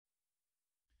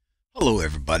Hello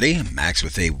everybody, Max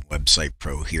with a Website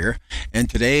Pro here, and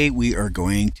today we are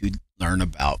going to learn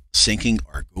about syncing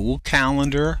our Google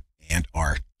Calendar and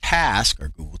our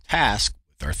Google Task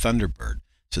with our Thunderbird.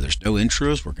 So there's no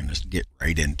intros, we're going to get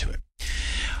right into it.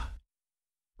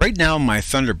 Right now in my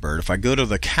Thunderbird, if I go to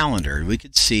the calendar, we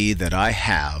can see that I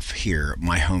have here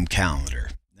my home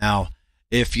calendar. Now,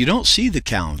 if you don't see the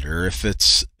calendar, if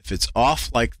it's off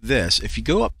like this, if you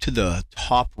go up to the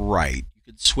top right,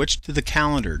 switch to the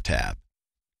calendar tab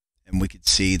and we can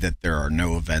see that there are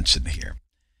no events in here.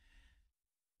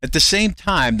 At the same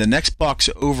time, the next box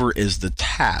over is the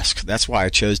task. That's why I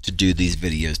chose to do these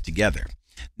videos together.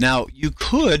 Now, you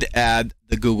could add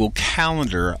the Google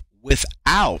Calendar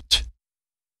without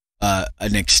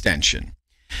an extension,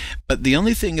 but the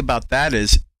only thing about that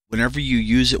is whenever you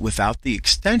use it without the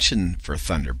extension for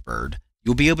Thunderbird,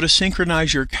 you'll be able to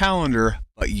synchronize your calendar,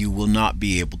 but you will not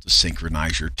be able to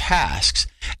synchronize your tasks.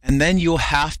 And then you'll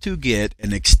have to get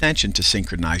an extension to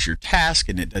synchronize your task,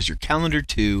 and it does your calendar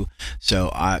too.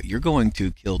 So you're going to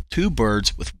kill two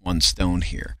birds with one stone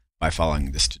here by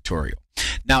following this tutorial.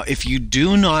 Now, if you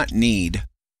do not need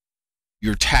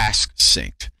your tasks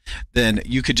synced, then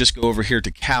you could just go over here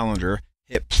to calendar,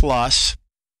 hit plus,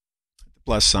 the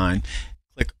plus sign,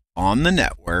 click on the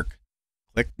network,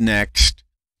 click next.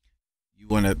 You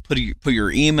want to put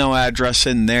your email address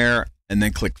in there and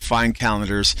then click Find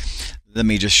Calendars. Let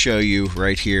me just show you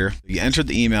right here. You enter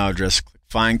the email address, click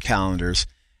Find Calendars,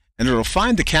 and it'll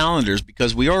find the calendars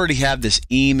because we already have this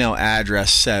email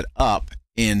address set up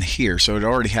in here. So it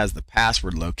already has the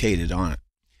password located on it.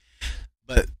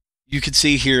 But you can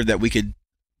see here that we could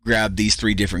grab these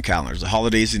three different calendars: the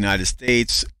Holidays of the United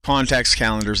States, Contacts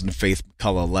calendars, and the Faith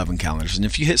McCullough 11 calendars. And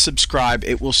if you hit subscribe,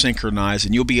 it will synchronize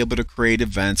and you'll be able to create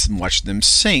events and watch them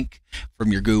sync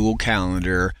from your Google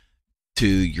Calendar to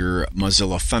your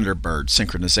Mozilla Thunderbird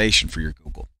synchronization for your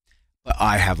Google. But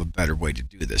I have a better way to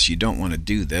do this. You don't want to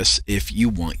do this if you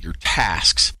want your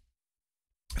tasks.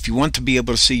 If you want to be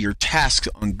able to see your tasks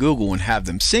on Google and have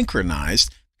them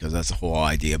synchronized, because that's the whole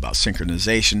idea about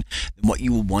synchronization, then what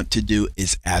you will want to do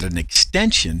is add an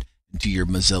extension into your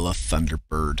Mozilla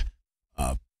Thunderbird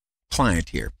client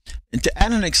here. And to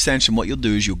add an extension, what you'll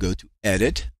do is you'll go to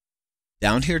Edit,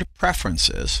 down here to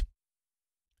Preferences.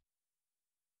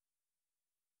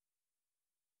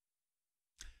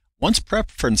 Once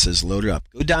Preferences loaded up,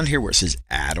 go down here where it says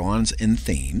Add-ons and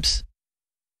Themes.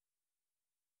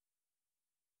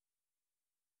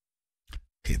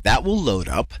 Okay, that will load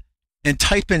up. And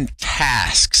type in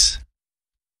tasks.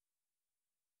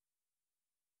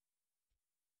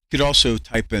 You could also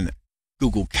type in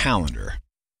Google Calendar.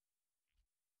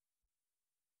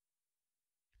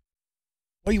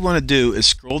 What you want to do is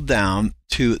scroll down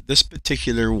to this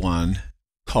particular one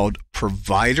called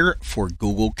Provider for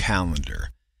Google Calendar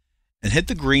and hit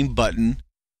the green button,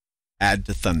 Add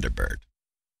to Thunderbird.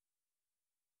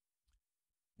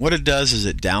 What it does is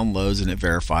it downloads and it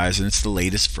verifies, and it's the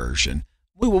latest version.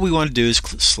 What we want to do is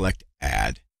select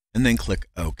Add and then click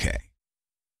OK.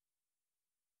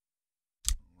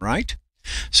 Right?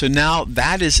 So now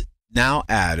that is now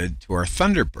added to our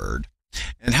Thunderbird.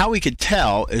 And how we could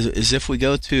tell is if we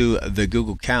go to the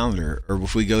Google Calendar, or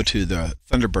if we go to the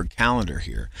Thunderbird calendar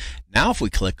here. Now if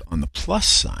we click on the plus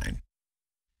sign,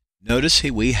 notice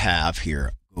we have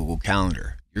here Google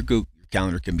Calendar. Your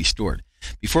calendar can be stored.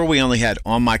 Before we only had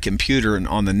on my computer and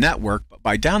on the network, but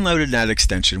by downloading that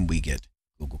extension we get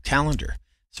Google Calendar.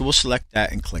 So we'll select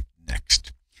that and click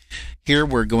Next. Here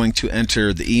we're going to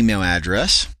enter the email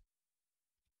address.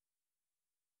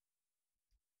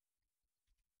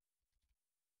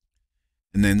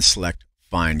 And then select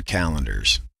Find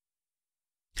Calendars.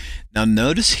 Now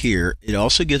notice here it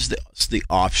also gives us the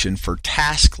option for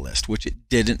task list, which it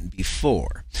didn't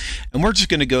before. And we're just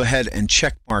going to go ahead and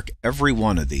check mark every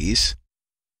one of these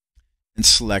and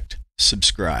select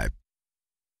Subscribe.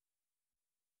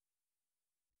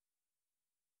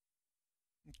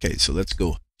 Okay, so let's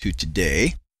go to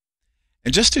today.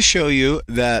 And just to show you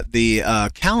that the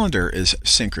calendar is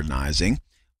synchronizing,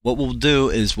 what we'll do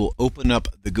is we'll open up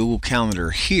the Google Calendar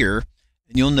here,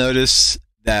 and you'll notice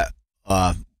that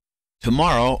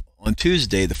tomorrow, on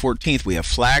Tuesday, the 14th, we have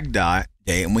Flag Day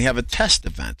and we have a test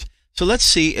event. So let's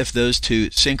see if those two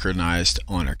synchronized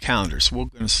on our calendar. So we're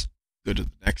going to go to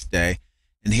the next day,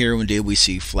 and here we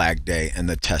see Flag Day and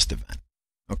the test event.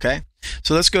 Okay,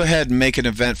 so let's go ahead and make an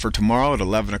event for tomorrow at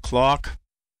 11 o'clock.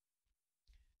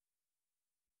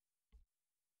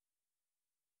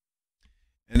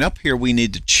 And up here we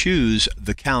need to choose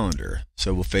the calendar.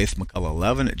 So we'll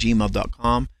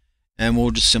faithmccullough11@gmail.com, and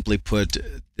we'll just simply put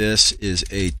this is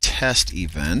a test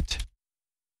event.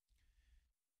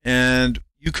 And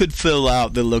you could fill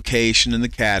out the location and the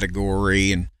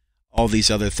category and all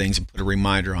these other things and put a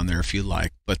reminder on there if you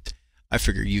like, but I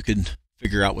figure you can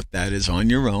figure out what that is on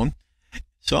your own.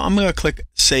 So I'm going to click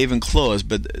Save and Close,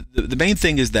 but the main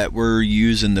thing is that we're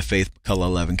using the Faith McCullough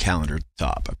 11 calendar at the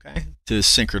top, okay, to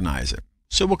synchronize it.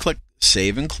 So we'll click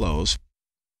Save and Close.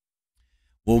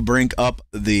 We'll bring up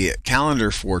the calendar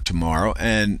for tomorrow,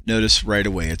 and notice right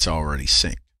away it's already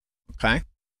synced, okay?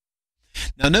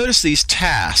 Now notice these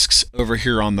tasks over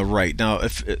here on the right. Now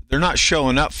if they're not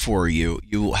showing up for you,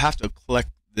 you will have to click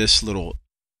this little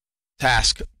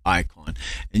task icon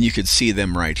and you can see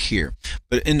them right here.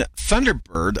 But in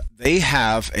Thunderbird, they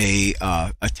have a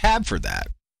tab for that.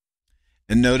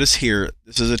 And notice here,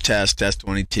 this is a test, test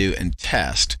 22, and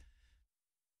test.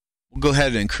 We'll go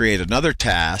ahead and create another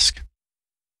task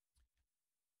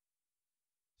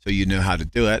so you know how to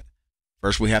do it.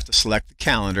 First, we have to select the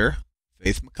calendar,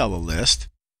 Faith McCullough list.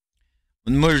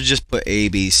 And we'll just put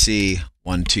ABC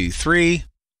 1, 2, 3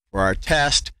 for our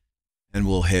test, and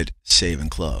we'll hit Save and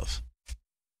Close.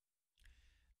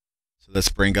 So let's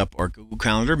bring up our Google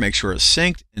Calendar, make sure it's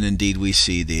synced, and indeed we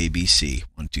see the ABC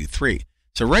 1, 2, 3.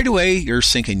 So right away, you're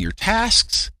syncing your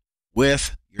tasks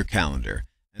with your calendar.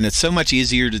 And it's so much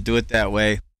easier to do it that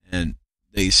way, and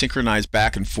they synchronize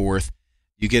back and forth.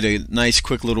 You get a nice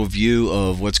quick little view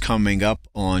of what's coming up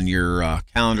on your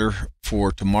calendar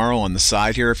for tomorrow on the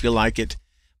side here if you like it.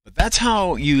 But that's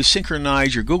how you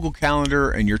synchronize your Google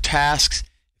Calendar and your tasks.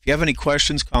 If you have any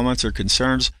questions, comments, or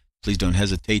concerns, please don't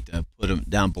hesitate to put them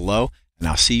down below. And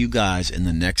I'll see you guys in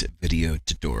the next video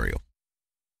tutorial.